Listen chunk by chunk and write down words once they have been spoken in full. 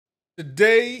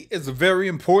Today is a very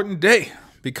important day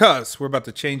because we're about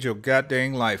to change your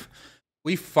goddamn life.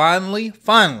 We finally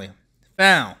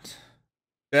found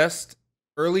best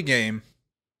early game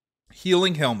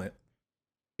healing helmet,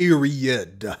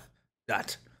 period.com.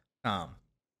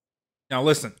 Now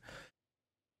listen,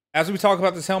 as we talk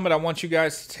about this helmet, I want you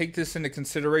guys to take this into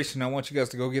consideration. I want you guys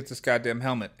to go get this goddamn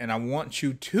helmet, and I want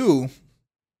you to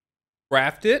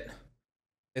craft it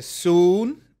as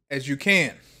soon as you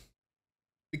can,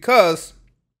 because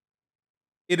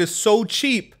it is so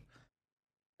cheap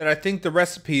that I think the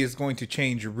recipe is going to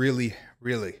change really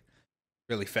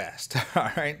fast.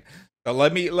 All right, so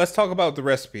let's talk about what the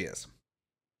recipe is.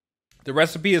 The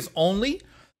recipe is only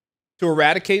to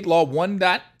eradicate law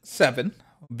 1.7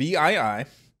 VII.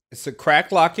 It's a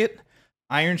crack locket,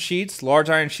 iron sheets, large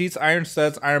iron sheets, iron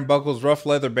studs, iron buckles, rough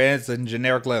leather bands, and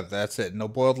generic leather. That's it. No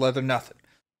boiled leather, nothing.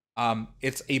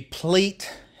 It's a plate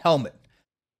helmet,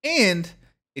 and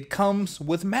it comes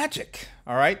with magic.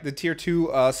 All right, the tier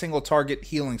 2 single target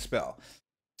healing spell.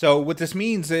 So what this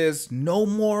means is no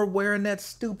more wearing that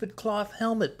stupid cloth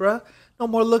helmet, bruh. No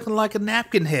more looking like a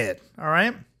napkin head. All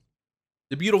right.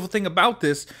 The beautiful thing about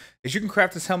this is you can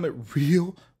craft this helmet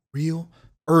real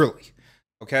early.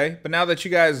 Okay, but now that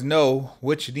you guys know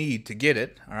what you need to get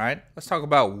it, all right, let's talk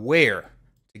about where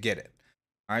to get it.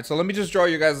 All right, so let me just draw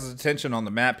your guys' attention on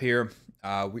the map here.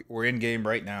 We're in game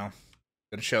right now. I'm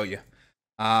gonna show you.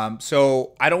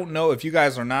 So I don't know if you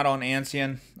guys are not on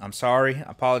Ancient. I'm sorry,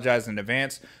 I apologize in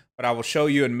advance, but I will show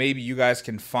you, and maybe you guys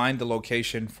can find the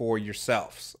location for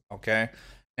yourselves. Okay,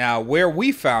 now where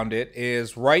we found it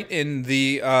is right in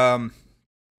the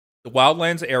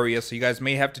Wildlands area, so you guys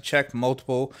may have to check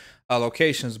multiple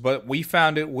locations, but we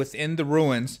found it within the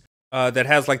ruins that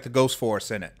has like the ghost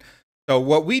forest in it. So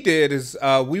what we did is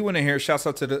we went in here. Shouts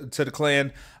out to the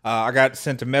clan. I got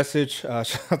sent a message.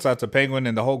 Shouts out to Penguin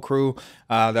and the whole crew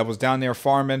that was down there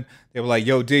farming. They were like,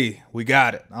 "Yo, D, we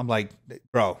got it." I'm like,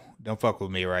 "Bro, don't fuck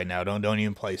with me right now. Don't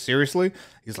even play seriously."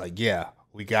 He's like, "Yeah,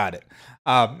 we got it."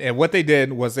 And what they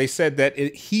did was they said that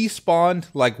he spawned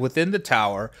like within the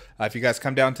tower. If you guys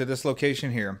come down to this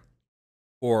location here,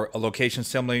 or a location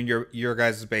similar in your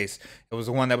guys' base, it was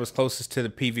the one that was closest to the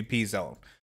PvP zone.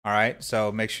 All right,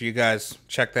 so make sure you guys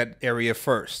check that area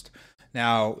first.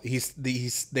 Now,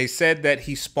 they said that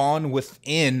he spawned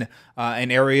within an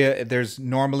area. There's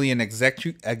normally an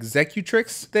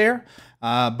executrix there,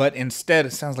 but instead,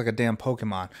 it sounds like a damn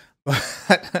Pokemon.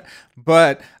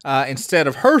 But instead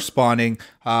of her spawning,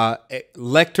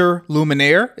 Lector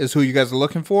Illuminaire is who you guys are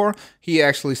looking for. He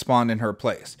actually spawned in her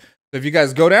place. So if you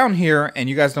guys go down here and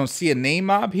you guys don't see a name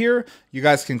mob here, you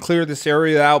guys can clear this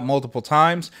area out multiple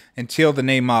times until the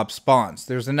name mob spawns.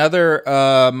 There's another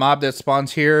mob that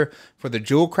spawns here for the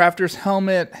Jewel Crafter's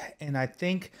helmet, and I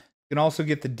think you can also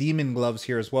get the demon gloves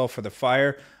here as well for the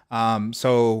fire.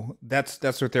 So that's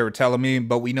what they were telling me,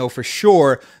 but we know for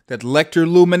sure that Lector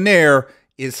Illuminaire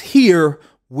is here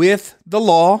with the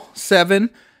Law 7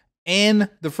 and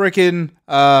the freaking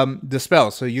the spell,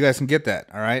 so you guys can get that.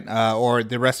 All right, or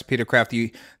the recipe to craft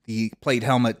the plate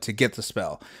helmet to get the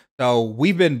spell. So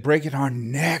we've been breaking our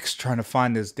necks trying to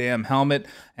find this damn helmet,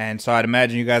 and so I'd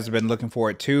imagine you guys have been looking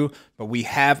for it too. But we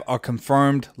have a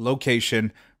confirmed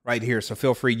location right here, so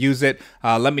feel free to use it.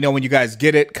 Let me know when you guys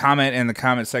get it. Comment in the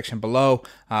comment section below.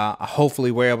 Hopefully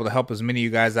we're able to help as many of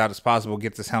you guys out as possible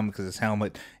get this helmet, because this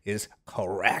helmet is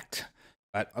correct.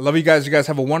 But I love you guys. You guys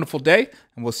have a wonderful day,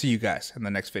 and we'll see you guys in the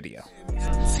next video.